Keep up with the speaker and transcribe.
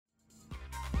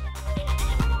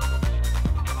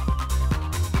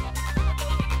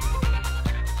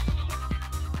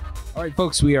All right,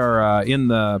 folks, we are in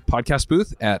the podcast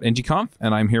booth at NGConf,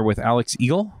 and I'm here with Alex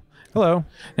Eagle. Hello.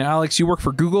 Now, Alex, you work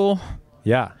for Google.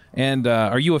 Yeah. And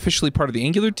are you officially part of the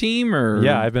Angular team? Or?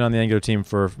 Yeah, I've been on the Angular team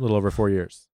for a little over 4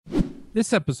 years.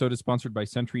 This episode is sponsored by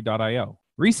Sentry.io.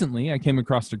 Recently, I came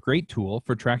across a great tool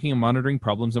for tracking and monitoring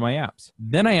problems in my apps.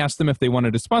 Then I asked them if they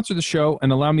wanted to sponsor the show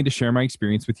and allow me to share my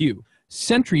experience with you.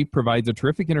 Sentry provides a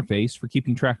terrific interface for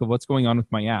keeping track of what's going on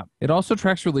with my app. It also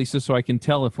tracks releases so I can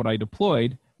tell if what I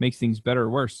deployed makes things better or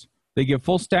worse. They give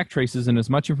full stack traces and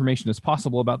as much information as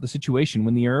possible about the situation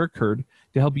when the error occurred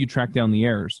to help you track down the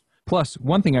errors. Plus,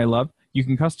 one thing I love, you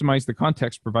can customize the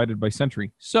context provided by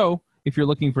Sentry. So, if you're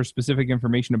looking for specific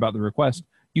information about the request,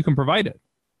 you can provide it.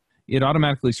 It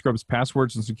automatically scrubs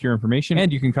passwords and secure information,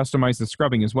 and you can customize the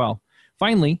scrubbing as well.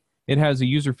 Finally, it has a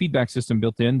user feedback system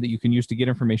built in that you can use to get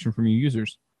information from your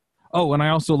users. Oh, and I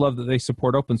also love that they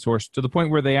support open source to the point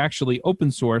where they actually open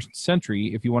sourced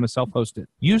Sentry if you want to self-host it.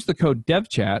 Use the code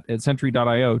DevChat at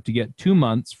Sentry.io to get 2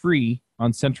 months free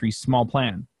on Sentry's small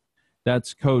plan.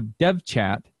 That's code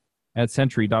DevChat at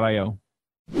Sentry.io.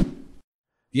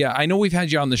 Yeah, I know we've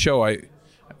had you on the show.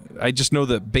 I just know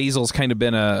that Bazel's kind of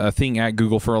been a thing at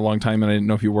Google for a long time, and I didn't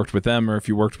know if you worked with them or if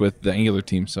you worked with the Angular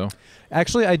team. So,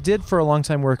 actually, I did for a long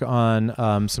time work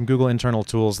on some Google internal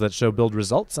tools that show build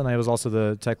results, and I was also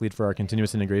the tech lead for our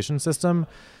continuous integration system.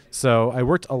 So I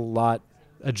worked a lot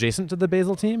adjacent to the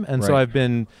Bazel team, and so I've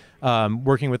been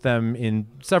working with them in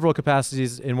several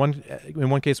capacities. In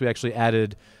one case, we actually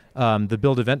added the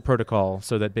build event protocol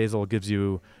so that Bazel gives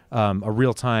you a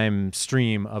real-time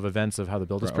stream of events of how the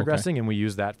build is progressing, and we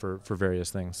use that for various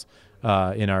things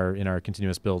in our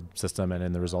continuous build system and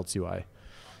in the results UI.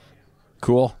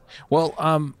 Cool. Well,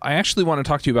 I actually want to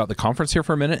talk to you about the conference here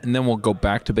for a minute, and then we'll go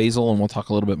back to Bazel and we'll talk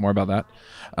a little bit more about that.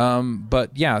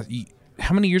 But yeah,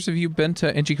 how many years have you been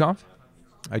to NGConf?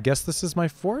 I guess this is my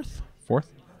fourth.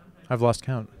 Fourth? I've lost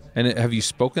count. And have you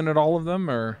spoken at all of them,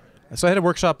 or? So I had a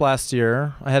workshop last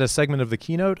year. I had a segment of the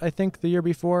keynote, I think, the year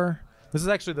before. This is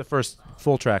actually the first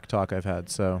full track talk I've had,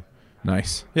 so.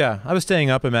 Nice. Yeah, I was staying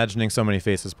up imagining so many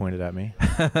faces pointed at me.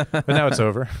 But now it's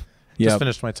over. Just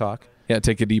finished my talk. Yeah,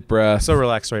 take a deep breath. So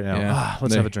relaxed right now. Yeah.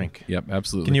 Let's have a drink. Yep,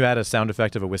 absolutely. Can you add a sound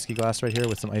effect of a whiskey glass right here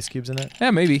with some ice cubes in it?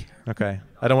 Yeah, maybe. Okay.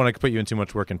 I don't want to put you in too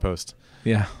much work in post.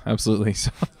 Yeah, absolutely.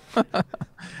 So,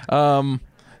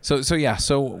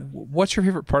 so what's your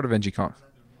favorite part of NGConf?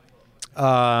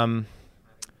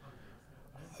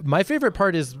 My favorite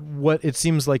part is what it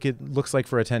seems like it looks like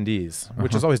for attendees,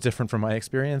 which is always different from my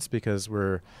experience because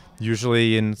we're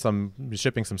usually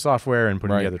shipping some software and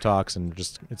putting together talks, and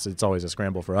just it's always a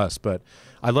scramble for us. But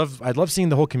I love seeing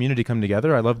the whole community come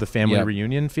together. I love the family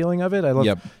reunion feeling of it. I love,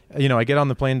 I get on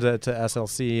the plane to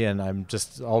SLC and I'm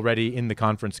just already in the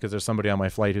conference because there's somebody on my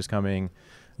flight who's coming.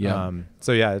 Yeah.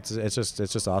 It's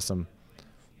just awesome.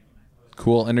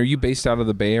 Cool. And are you based out of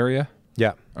the Bay Area?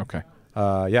 Yeah. Okay.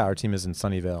 Our team is in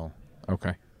Sunnyvale.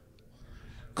 Okay.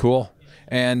 Cool.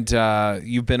 And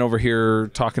you've been over here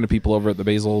talking to people over at the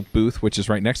Bazel booth, which is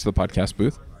right next to the podcast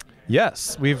booth.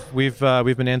 Yes, we've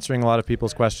been answering a lot of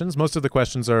people's questions. Most of the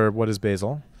questions are, "What is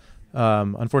Bazel?"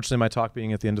 Unfortunately, my talk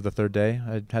being at the end of the third day,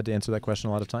 I had to answer that question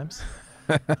a lot of times.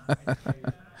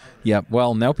 Yeah.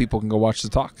 Well, now people can go watch the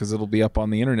talk because it'll be up on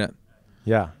the internet.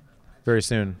 Yeah, very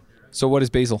soon. So, what is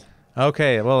Bazel?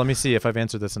 Okay, well, let me see if I've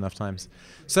answered this enough times.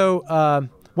 So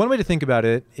one way to think about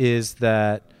it is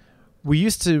that we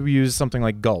used to use something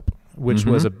like Gulp, which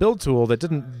was a build tool that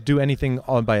didn't do anything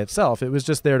all by itself. It was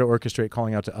just there to orchestrate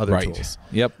calling out to other tools.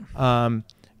 Yep.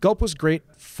 Gulp was great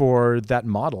for that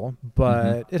model,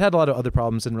 but it had a lot of other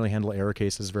problems, didn't really handle error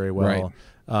cases very well.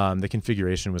 The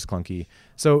configuration was clunky.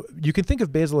 So you can think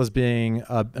of Bazel as being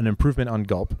an improvement on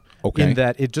Gulp in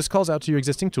that it just calls out to your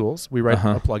existing tools. We write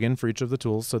a plugin for each of the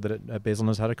tools so that Bazel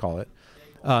knows how to call it.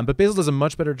 But Bazel does a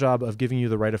much better job of giving you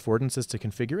the right affordances to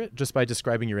configure it just by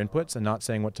describing your inputs and not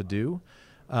saying what to do.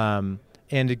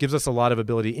 And it gives us a lot of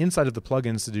ability inside of the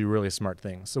plugins to do really smart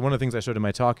things. So one of the things I showed in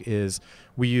my talk is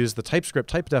we use the TypeScript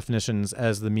type definitions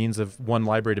as the means of one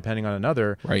library depending on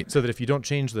another, so that if you don't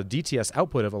change the DTS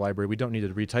output of a library, we don't need to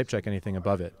retype check anything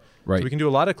above it. So we can do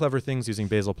a lot of clever things using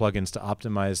Bazel plugins to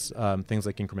optimize things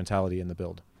like incrementality in the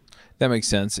build. That makes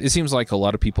sense. It seems like a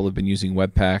lot of people have been using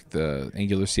Webpack. The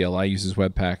Angular CLI uses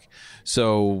Webpack.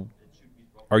 So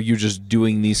are you just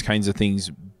doing these kinds of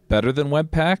things better than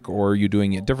Webpack, or are you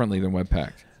doing it differently than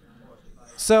Webpack?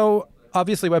 So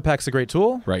obviously Webpack's a great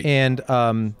tool, right? And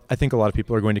I think a lot of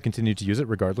people are going to continue to use it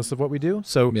regardless of what we do.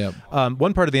 So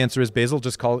one part of the answer is Bazel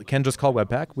can just call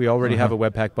Webpack. We already have a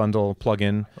Webpack bundle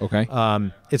plugin. Okay.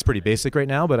 It's pretty basic right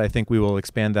now, but I think we will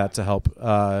expand that to help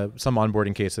some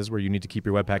onboarding cases where you need to keep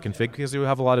your Webpack config because you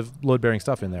have a lot of load-bearing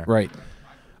stuff in there. Right.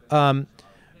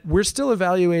 We're still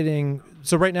evaluating.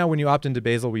 So right now, when you opt into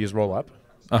Bazel, we use Rollup.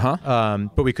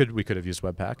 But we could have used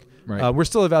Webpack. Right. We're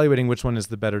still evaluating which one is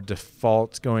the better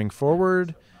default going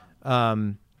forward.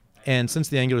 And since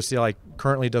the Angular CLI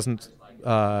currently doesn't,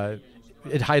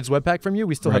 it hides Webpack from you,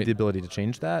 we still have the ability to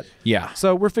change that. Yeah.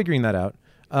 So we're figuring that out.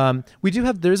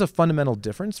 There is a fundamental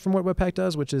difference from what Webpack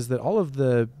does, which is that all of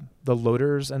the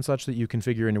loaders and such that you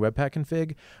configure in your Webpack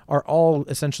config are all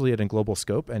essentially at a global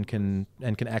scope and can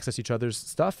access each other's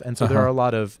stuff. And so there are a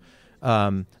lot of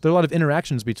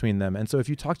interactions between them. And so if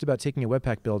you talked about taking a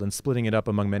Webpack build and splitting it up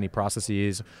among many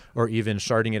processes, or even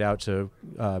sharding it out to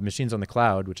machines on the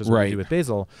cloud, which is what we do with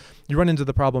Bazel, you run into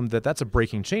the problem that that's a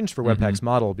breaking change for Webpack's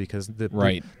model, because the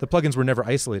plugins were never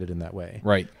isolated in that way.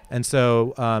 Right. And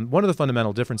so one of the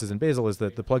fundamental differences in Bazel is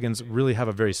that the plugins really have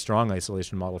a very strong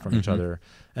isolation model from each other.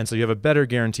 And so you have a better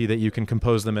guarantee that you can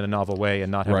compose them in a novel way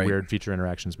and not have weird feature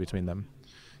interactions between them.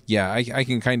 Yeah, I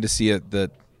can kind of see it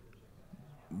that,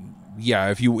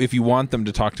 if you want them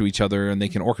to talk to each other and they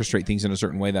can orchestrate things in a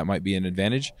certain way, that might be an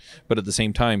advantage. But at the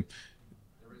same time,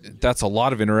 that's a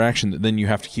lot of interaction that then you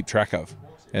have to keep track of.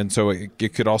 And so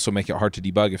it could also make it hard to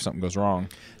debug if something goes wrong.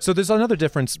 So there's another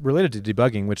difference related to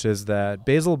debugging, which is that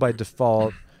Bazel by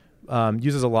default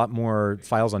uses a lot more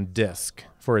files on disk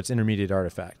for its intermediate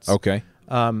artifacts. Okay.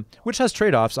 Which has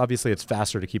trade-offs. Obviously, it's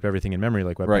faster to keep everything in memory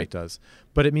like Webpack does.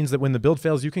 But it means that when the build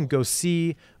fails, you can go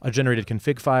see a generated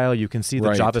config file. You can see the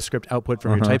JavaScript output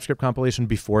from your TypeScript compilation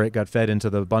before it got fed into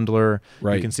the bundler.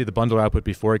 You can see the bundler output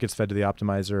before it gets fed to the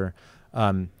optimizer.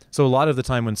 So a lot of the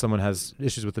time when someone has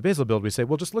issues with the Bazel build, we say,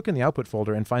 well, just look in the output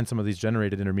folder and find some of these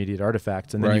generated intermediate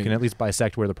artifacts, and then you can at least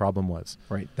bisect where the problem was.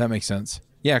 Right. That makes sense.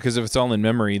 Yeah, because if it's all in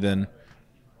memory, then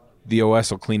the OS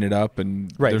will clean it up,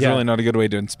 and there's really not a good way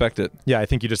to inspect it. Yeah, I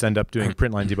think you just end up doing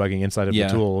print line debugging inside of the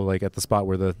tool, like at the spot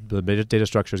where the data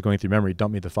structure is going through memory.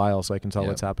 Dump me the file so I can tell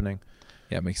what's happening.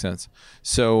 Yeah, it makes sense.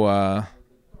 So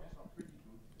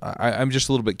I'm just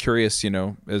a little bit curious,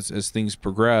 as things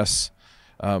progress,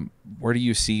 where do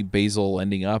you see Bazel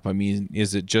ending up? I mean,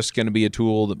 is it just going to be a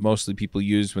tool that mostly people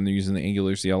use when they're using the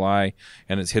Angular CLI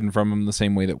and it's hidden from them the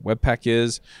same way that Webpack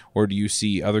is? Or do you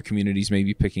see other communities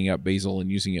maybe picking up Bazel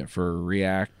and using it for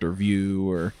React or Vue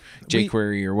or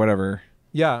jQuery or whatever?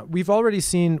 Yeah, we've already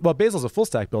seen, Bazel's a full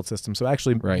stack build system, so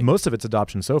actually most of its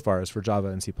adoption so far is for Java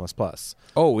and C++.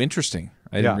 Oh, interesting.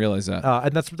 I didn't realize that.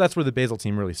 And that's where the Bazel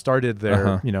team really started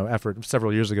their effort effort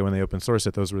several years ago when they open sourced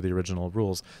it. Those were the original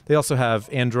rules. They also have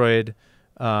Android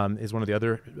is one of the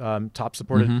other top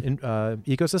supported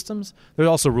ecosystems. There are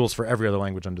also rules for every other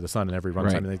language under the sun and every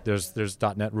runtime. Like there's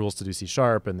 .NET rules to do C#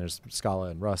 and there's Scala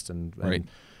and Rust and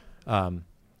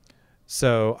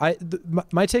so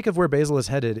my take of where Bazel is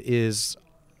headed is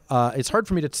it's hard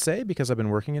for me to say because I've been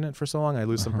working in it for so long. I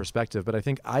lose some perspective, but I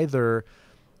think either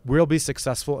we'll be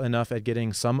successful enough at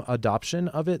getting some adoption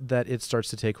of it that it starts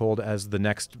to take hold as the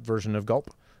next version of Gulp,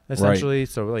 essentially.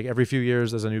 So like every few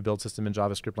years there's a new build system in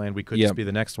JavaScript land. We could just be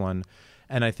the next one.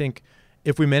 And I think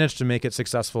if we manage to make it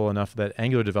successful enough that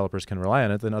Angular developers can rely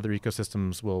on it, then other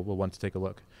ecosystems will want to take a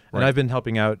look. And I've been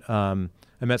helping out.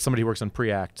 I met somebody who works on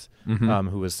Preact,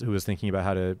 who was thinking about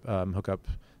how to hook up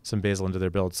some Bazel into their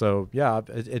build. So yeah,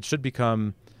 it should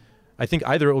become. I think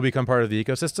either it will become part of the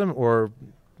ecosystem, or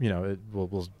it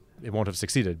won't have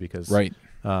succeeded because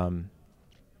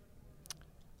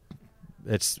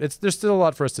there's still a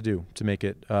lot for us to do to make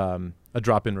it a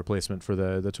drop-in replacement for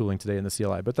the tooling today in the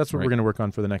CLI. But that's what we're going to work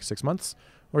on for the next 6 months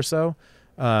or so.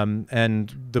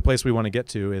 And the place we want to get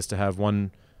to is to have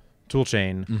one tool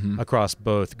chain across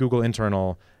both Google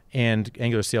internal and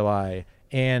Angular CLI,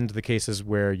 and the cases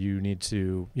where you need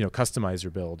to customize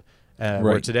your build.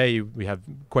 Where today we have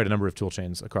quite a number of tool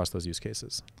chains across those use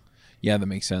cases. Yeah, that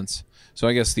makes sense. So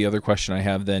I guess the other question I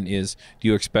have then is, do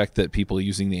you expect that people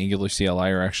using the Angular CLI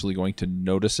are actually going to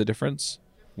notice a difference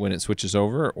when it switches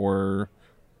over? Or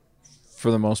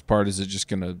for the most part, is it just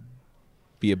going to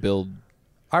be a build?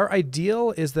 Our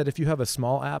ideal is that if you have a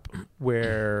small app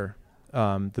where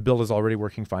the build is already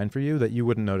working fine for you, that you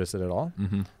wouldn't notice it at all.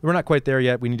 We're not quite there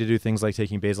yet. We need to do things like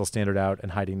taking Bazel standard out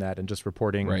and hiding that and just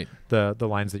reporting the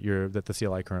lines that the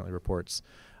CLI currently reports.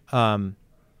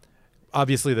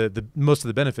 Obviously, the most of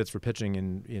the benefits for pitching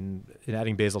in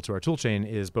adding Bazel to our toolchain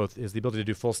is the ability to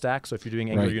do full stack. So if you're doing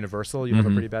Angular Universal, you have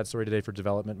a pretty bad story today for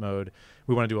development mode.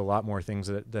 We want to do a lot more things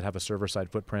that have a server-side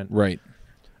footprint.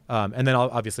 And then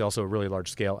obviously also really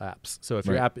large-scale apps. So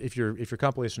if your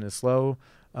compilation is slow,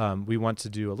 we want to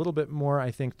do a little bit more,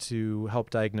 I think, to help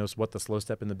diagnose what the slow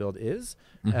step in the build is,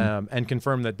 and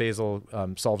confirm that Bazel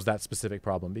solves that specific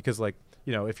problem. Because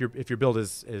if your build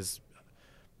is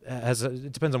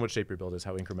it depends on what shape your build is,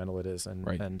 how incremental it is, and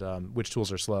Right. and which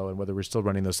tools are slow, and whether we're still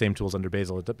running those same tools under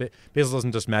Bazel. Bazel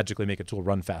doesn't just magically make a tool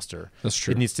run faster. That's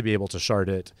true. It needs to be able to shard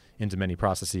it into many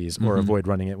processes, or avoid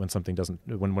running it when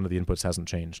when one of the inputs hasn't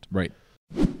changed. Right.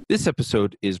 This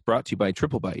episode is brought to you by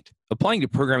TripleByte. Applying to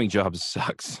programming jobs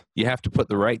sucks. You have to put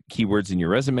the right keywords in your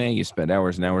resume, you spend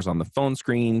hours and hours on the phone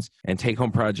screens and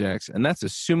take-home projects, and that's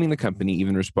assuming the company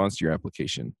even responds to your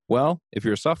application. Well, if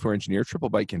you're a software engineer,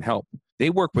 TripleByte can help. They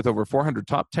work with over 400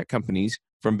 top tech companies,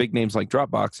 from big names like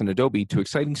Dropbox and Adobe to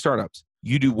exciting startups.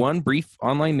 You do one brief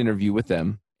online interview with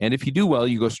them, and if you do well,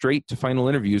 you go straight to final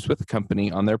interviews with the company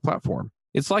on their platform.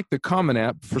 It's like the Common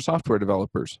App for software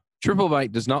developers.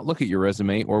 TripleByte does not look at your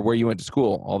resume or where you went to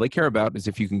school. All they care about is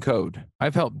if you can code.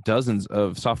 I've helped dozens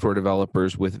of software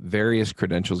developers with various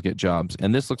credentials get jobs,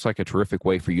 and this looks like a terrific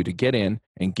way for you to get in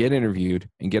and get interviewed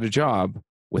and get a job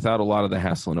without a lot of the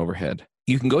hassle and overhead.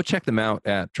 You can go check them out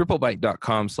at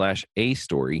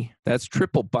triplebyte.com/astory. That's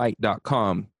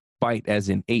triplebyte.com, byte as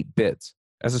in 8 bits.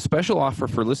 As a special offer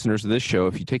for listeners of this show,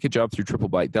 if you take a job through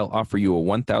TripleByte, they'll offer you a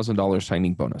 $1,000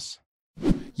 signing bonus.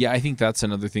 Yeah, I think that's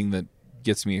another thing that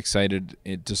gets me excited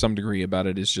to some degree about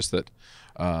it, is just that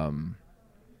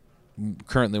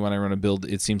currently when I run a build,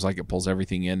 it seems like it pulls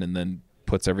everything in and then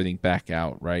puts everything back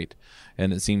out, right?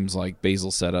 And it seems like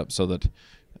Bazel set up so that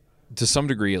to some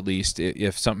degree at least,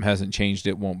 if something hasn't changed,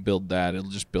 it won't build that. It'll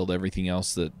just build everything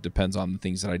else that depends on the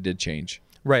things that I did change.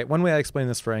 Right. One way I explain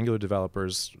this for Angular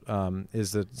developers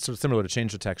is that sort of similar to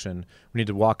change detection. We need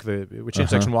to change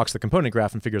detection walks the component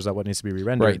graph and figures out what needs to be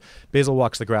re-rendered. Right. Bazel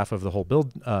walks the graph of the whole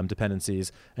build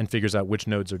dependencies and figures out which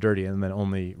nodes are dirty, and then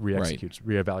only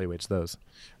reevaluates those.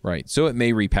 Right. So it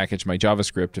may repackage my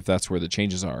JavaScript if that's where the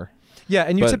changes are. Yeah,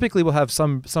 and you typically will have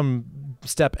some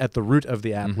step at the root of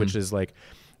the app, which is like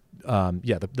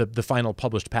the final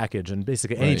published package, and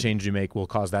basically any change you make will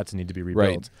cause that to need to be rebuilt.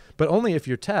 Right. But only if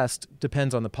your test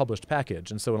depends on the published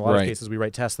package. And so in a lot of cases, we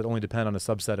write tests that only depend on a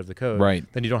subset of the code. Right.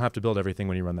 Then you don't have to build everything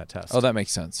when you run that test. Oh, that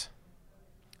makes sense.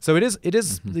 So it is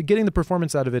getting the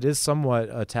performance out of it is somewhat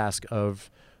a task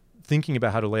of thinking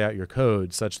about how to lay out your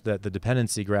code such that the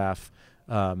dependency graph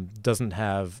doesn't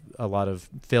have a lot of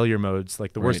failure modes.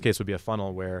 Like the worst case would be a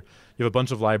funnel where you have a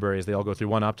bunch of libraries, they all go through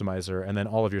one optimizer, and then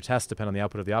all of your tests depend on the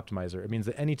output of the optimizer. It means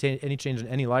that any change in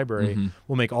any library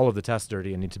will make all of the tests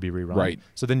dirty and need to be rerun. Right.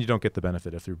 So then you don't get the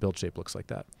benefit if your build shape looks like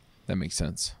that. That makes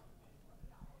sense.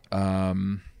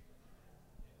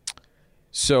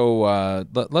 So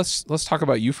let's talk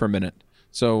about you for a minute.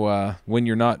 So when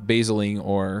you're not Bazeling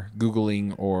or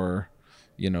Googling or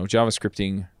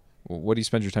JavaScripting, what do you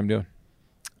spend your time doing?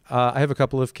 I have a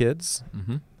couple of kids,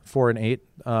 4 and 8.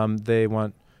 They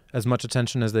want as much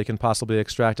attention as they can possibly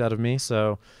extract out of me.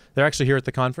 So they're actually here at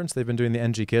the conference. They've been doing the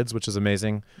NG Kids, which is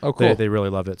amazing. Oh, cool. They really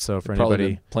love it. So for Probably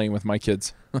anybody been playing with my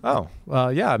kids.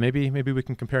 yeah, maybe we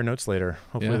can compare notes later.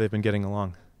 Hopefully they've been getting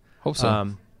along. Hope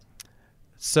so.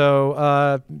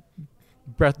 Zelda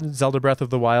Breath of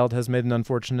the Wild has made an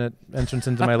unfortunate entrance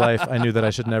into my life. I knew that I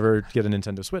should never get a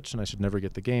Nintendo Switch and I should never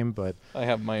get the game, but I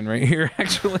have mine right here,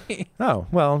 actually. Oh,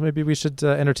 well, maybe we should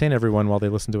entertain everyone while they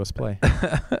listen to us play.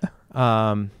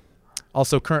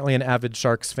 Also, currently an avid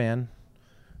Sharks fan.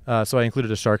 So I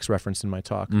included a Sharks reference in my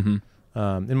talk. In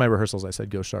my rehearsals, I said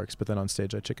go Sharks, but then on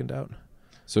stage I chickened out.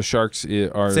 So Sharks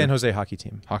are San Jose hockey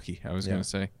team. Hockey, I was going to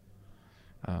say.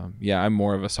 I'm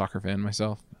more of a soccer fan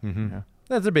myself. Yeah.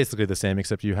 They're basically the same,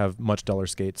 except you have much duller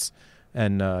skates,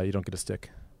 and you don't get a stick.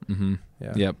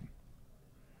 Yeah.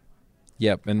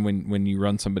 Yep. And when you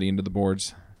run somebody into the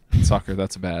boards in soccer,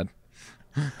 that's bad.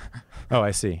 Oh,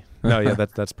 I see. No, yeah,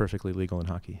 that's perfectly legal in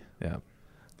hockey. Yeah.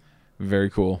 Very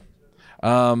cool.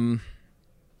 So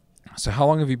how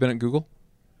long have you been at Google?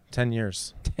 10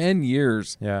 years. 10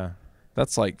 years. Yeah.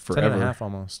 That's like forever. 10 and a half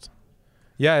almost.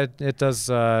 Yeah, it does.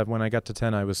 When I got to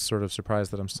 10, I was sort of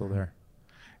surprised that I'm still there.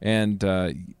 And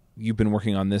you've been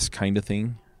working on this kind of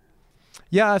thing?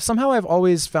 Yeah, somehow I've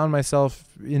always found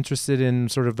myself interested in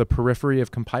sort of the periphery of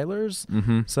compilers.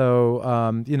 So,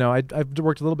 I've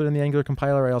worked a little bit in the Angular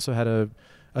compiler. I also had a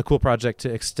cool project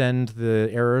to extend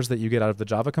the errors that you get out of the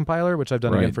Java compiler, which I've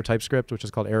done again for TypeScript, which is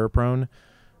called Error Prone.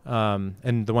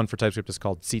 And the one for TypeScript is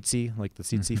called Tsetse, like the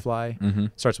Tsetse fly.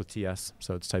 Starts with TS,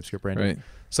 so it's TypeScript branded. Right.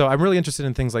 So I'm really interested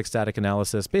in things like static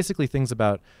analysis, basically things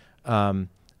about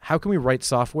how can we write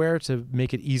software to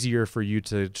make it easier for you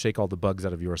to shake all the bugs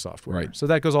out of your software. Right. So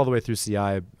that goes all the way through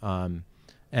CI, and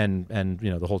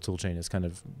the whole tool chain is kind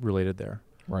of related there.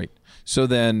 Right. So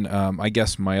then I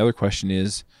guess my other question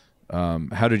is,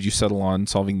 how did you settle on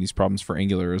solving these problems for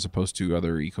Angular as opposed to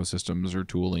other ecosystems or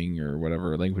tooling or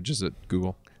whatever languages at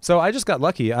Google? So I just got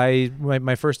lucky.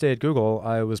 My first day at Google,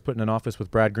 I was put in an office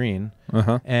with Brad Green.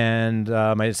 And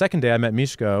my second day, I met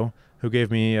Mishko, who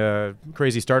gave me a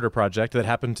crazy starter project that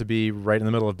happened to be right in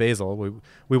the middle of Bazel.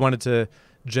 We wanted to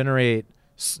generate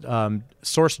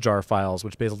source jar files,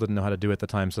 which Bazel didn't know how to do at the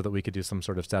time, so that we could do some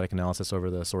sort of static analysis over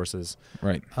the sources.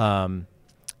 Right. So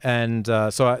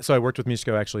I worked with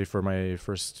Mishko actually for my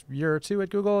first year or two at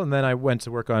Google, and then I went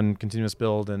to work on continuous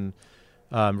build and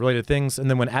related things. And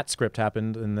then when AtScript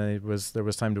happened, and there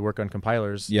was time to work on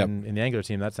compilers in the Angular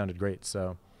team, that sounded great.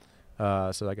 So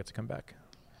I get to come back.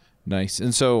 Nice.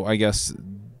 And so I guess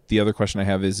the other question I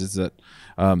have is that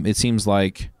it seems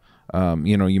like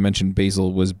you mentioned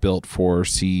Bazel was built for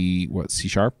C# or C++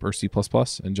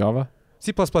 and Java.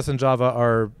 C++ and Java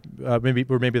are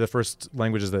maybe the first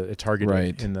languages that it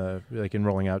targeted in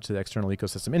rolling out to the external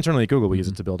ecosystem. Internally at Google, we use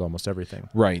it to build almost everything.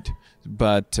 Right.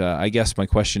 But I guess my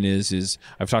question is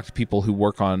I've talked to people who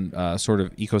work on sort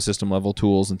of ecosystem level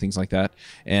tools and things like that,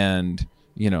 and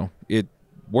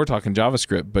we're talking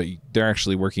JavaScript, but they're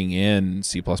actually working in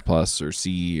C++ or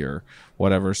C or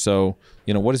whatever. So,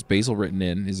 what is Bazel written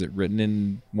in? Is it written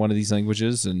in one of these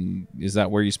languages? And is that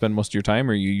where you spend most of your time?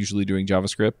 Or are you usually doing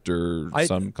JavaScript or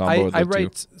some combo of the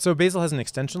two? So Bazel has an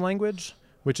extension language,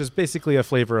 which is basically a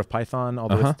flavor of Python,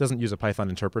 although it doesn't use a Python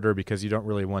interpreter because you don't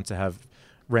really want to have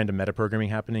random metaprogramming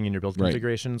happening in your build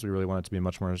configurations. We really want it to be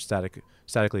much more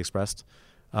statically expressed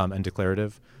and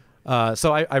declarative.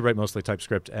 So I write mostly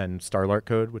TypeScript and Starlark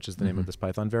code, which is the name of this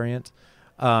Python variant.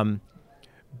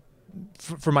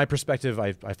 From my perspective,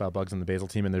 I file bugs in the Bazel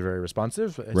team, and they're very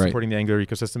responsive. Supporting the Angular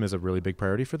ecosystem is a really big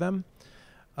priority for them.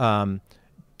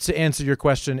 To answer your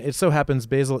question, it so happens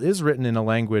Bazel is written in a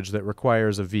language that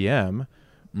requires a VM,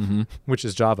 which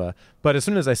is Java. But as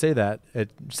soon as I say that,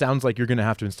 it sounds like you're going to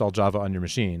have to install Java on your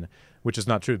machine, which is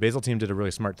not true. The Bazel team did a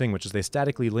really smart thing, which is they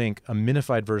statically link a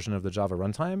minified version of the Java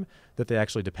runtime that they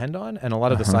actually depend on. And a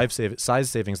lot of the size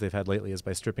savings they've had lately is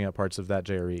by stripping out parts of that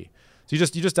JRE. So you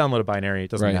just download a binary. It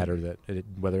doesn't matter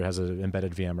whether it has an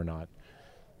embedded VM or not.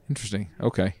 Interesting.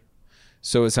 Okay.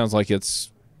 So it sounds like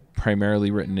it's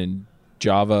primarily written in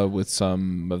Java with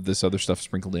some of this other stuff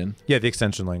sprinkled in. Yeah, the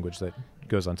extension language that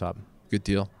goes on top. Good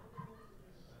deal.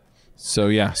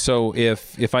 So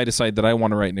if I decide that I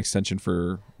want to write an extension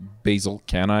for Bazel,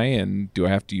 can I? And do I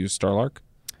have to use Starlark?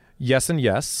 Yes and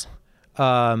yes.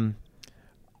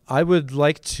 I would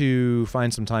like to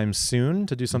find some time soon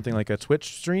to do something like a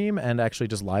Twitch stream and actually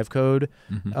just live code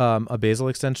a Bazel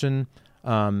extension.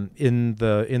 In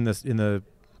the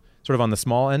sort of on the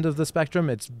small end of the spectrum,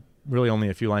 it's really only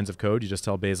a few lines of code. You just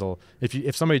tell Bazel,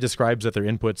 if somebody describes that their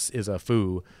inputs is a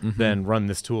foo, then run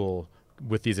this tool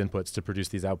with these inputs to produce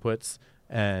these outputs,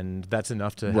 and that's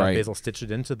enough to have Bazel stitch it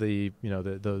into the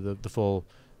full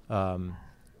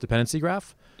dependency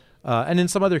graph. And in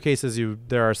some other cases,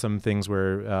 there are some things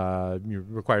where it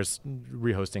requires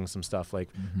rehosting some stuff, like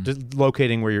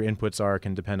locating where your inputs are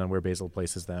can depend on where Bazel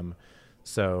places them.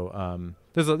 So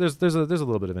there's a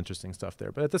little bit of interesting stuff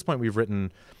there. But at this point, we've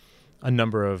written a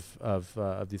number of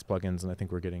these plugins, and I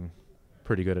think we're getting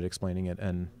pretty good at explaining it.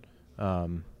 And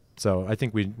so I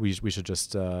think we should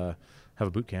just have a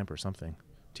boot camp or something,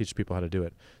 teach people how to do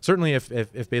it. Certainly,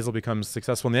 if Bazel becomes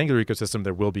successful in the Angular ecosystem,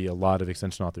 there will be a lot of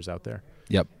extension authors out there.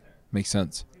 Yep, makes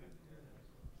sense.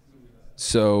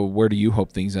 So where do you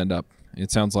hope things end up? It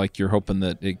sounds like you're hoping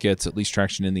that it gets at least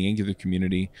traction in the Angular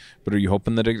community, but are you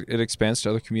hoping that it expands to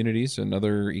other communities and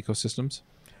other ecosystems?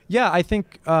 Yeah, I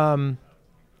think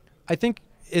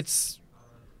it's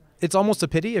almost a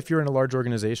pity if you're in a large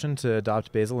organization to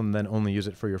adopt Bazel and then only use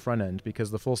it for your front end, because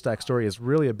the full stack story is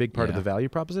really a big part of the value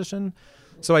proposition.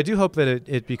 So I do hope that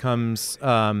it becomes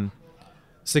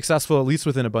successful, at least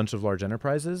within a bunch of large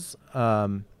enterprises.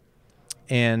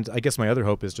 And I guess my other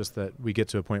hope is just that we get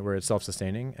to a point where it's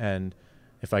self-sustaining, and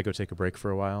if I go take a break for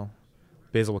a while,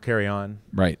 Bazel will carry on.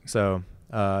 Right. So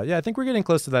I think we're getting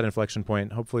close to that inflection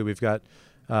point. Hopefully we've got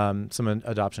some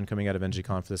adoption coming out of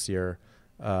NGConf this year,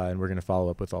 and we're going to follow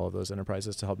up with all of those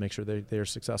enterprises to help make sure they are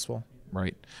successful.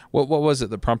 Right. What was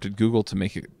it that prompted Google to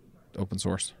make it open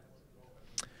source?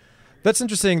 That's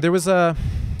interesting. There was a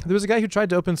guy who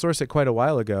tried to open source it quite a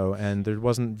while ago, and there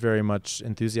wasn't very much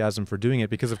enthusiasm for doing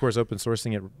it because, of course, open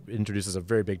sourcing it introduces a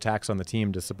very big tax on the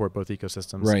team to support both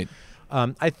ecosystems. Right.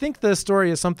 I think the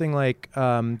story is something like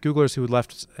Googlers who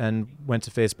left and went to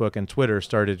Facebook and Twitter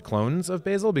started clones of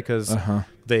Bazel because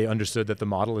they understood that the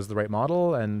model is the right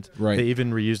model, and they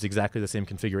even reused exactly the same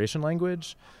configuration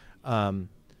language.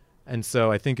 And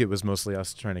so I think it was mostly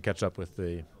us trying to catch up with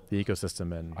the the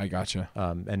ecosystem and I gotcha.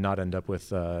 And not end up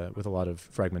with a lot of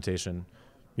fragmentation.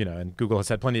 And Google has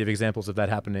had plenty of examples of that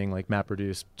happening, like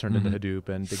MapReduce turned into Hadoop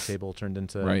and Bigtable turned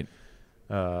into right.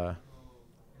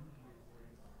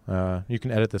 You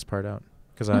can edit this part out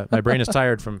because my brain is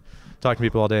tired from talking to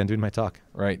people all day and doing my talk.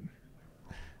 Right.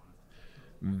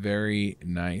 Very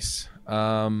nice.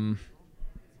 You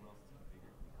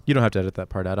don't have to edit that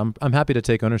part out. I'm happy to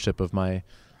take ownership of my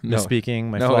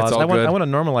misspeaking, my flaws. It's all I want good. to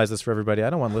normalize this for everybody.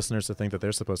 I don't want listeners to think that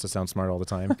they're supposed to sound smart all the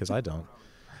time because I don't.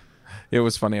 It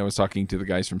was funny. I was talking to the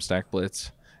guys from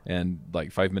StackBlitz, and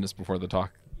like 5 minutes before the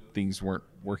talk, things weren't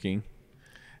working.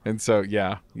 And so,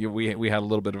 we had a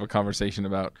little bit of a conversation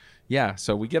about,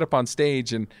 so we get up on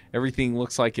stage and everything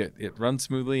looks like it runs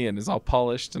smoothly and is all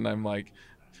polished. And I'm like,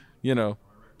 the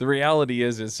reality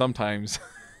is sometimes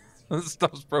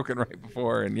stuff's broken right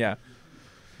before. And Yeah,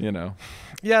 it's a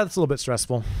little bit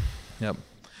stressful. Yep.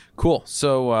 Cool.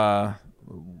 So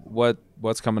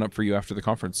what's coming up for you after the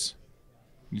conference?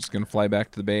 You just going to fly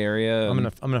back to the Bay Area? I'm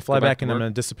gonna fly back and I'm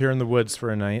going to disappear in the woods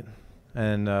for a night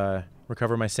and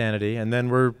recover my sanity. And then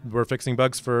we're fixing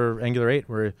bugs for Angular 8.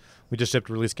 We just shipped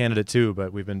release candidate 2,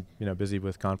 but we've been busy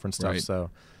with conference stuff. Right. So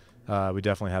we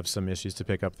definitely have some issues to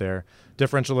pick up there.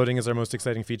 Differential loading is our most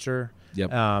exciting feature.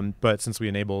 Yep. But since we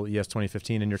enable ES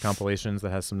 2015 in your compilations,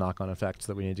 that has some knock-on effects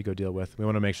that we need to go deal with. We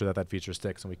want to make sure that feature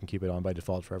sticks and we can keep it on by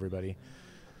default for everybody.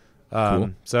 Cool.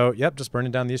 So, just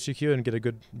burning down the issue queue and get a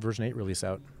good version 8 release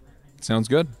out. Sounds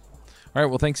good. All right.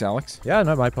 Well, thanks, Alex. Yeah,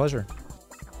 no, my pleasure.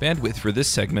 Bandwidth for this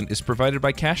segment is provided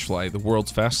by CacheFly, the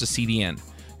world's fastest CDN.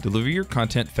 Deliver your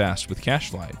content fast with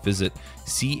CacheFly. Visit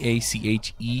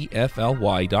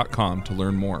CACHEFLY.com to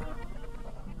learn more.